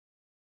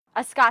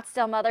A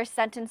Scottsdale mother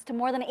sentenced to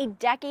more than a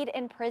decade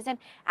in prison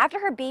after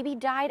her baby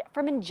died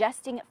from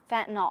ingesting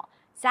fentanyl.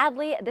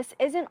 Sadly, this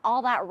isn't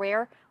all that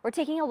rare. We're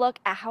taking a look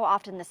at how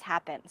often this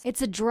happens.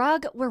 It's a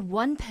drug where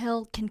one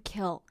pill can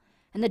kill,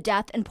 and the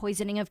death and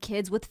poisoning of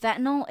kids with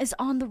fentanyl is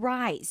on the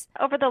rise.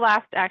 Over the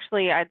last,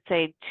 actually, I'd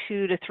say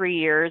 2 to 3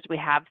 years, we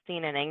have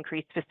seen an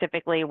increase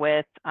specifically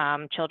with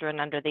children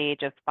under the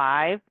age of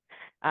 5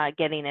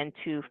 getting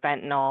into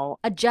fentanyl.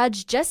 A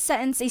judge just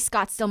sentenced a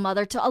Scottsdale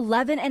mother to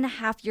 11 and a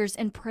half years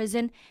in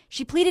prison.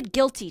 She pleaded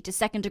guilty to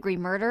second-degree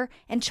murder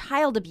and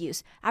child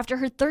abuse after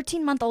her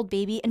 13-month-old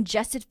baby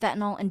ingested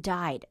fentanyl and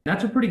died.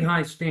 That's a pretty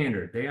high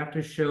standard. They have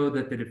to show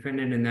that the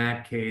defendant in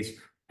that case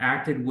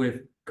acted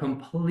with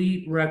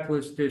complete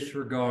reckless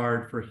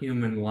disregard for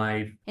human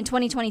life. In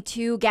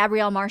 2022,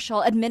 Gabrielle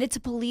Marshall admitted to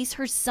police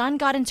her son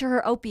got into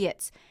her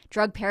opiates.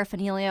 Drug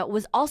paraphernalia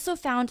was also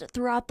found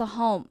throughout the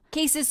home.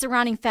 Cases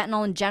surrounding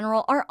fentanyl in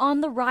general are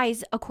on the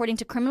rise, according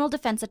to criminal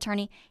defense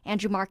attorney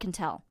Andrew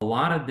Marcantel. A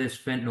lot of this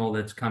fentanyl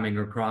that's coming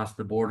across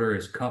the border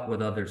is cut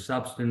with other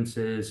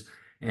substances.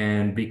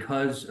 And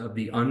because of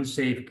the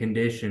unsafe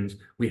conditions,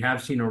 we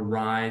have seen a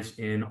rise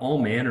in all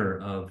manner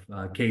of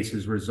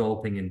cases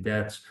resulting in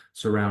deaths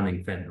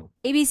surrounding fentanyl.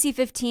 ABC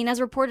 15 has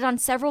reported on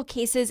several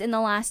cases in the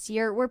last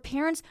year where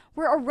parents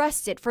were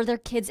arrested for their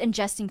kids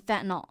ingesting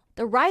fentanyl.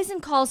 The rise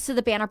in calls to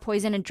the Banner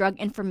Poison and Drug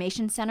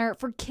Information Center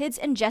for kids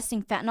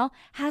ingesting fentanyl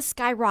has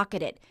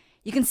skyrocketed.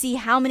 You can see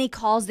how many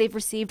calls they've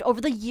received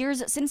over the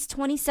years since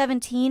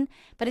 2017,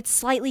 but it's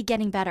slightly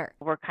getting better.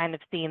 We're kind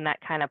of seeing that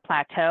kind of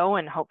plateau,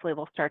 and hopefully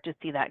we'll start to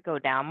see that go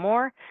down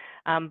more.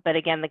 But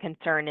again, the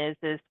concern is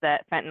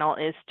that fentanyl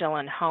is still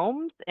in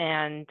homes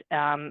and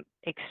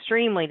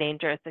extremely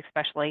dangerous,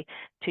 especially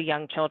to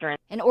young children.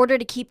 In order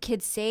to keep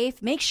kids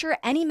safe, make sure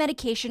any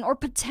medication or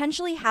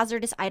potentially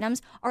hazardous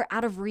items are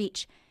out of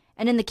reach.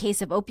 And in the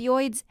case of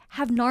opioids,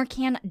 have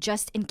Narcan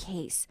just in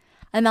case.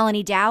 I'm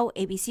Melanie Dow,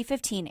 ABC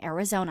 15,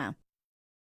 Arizona.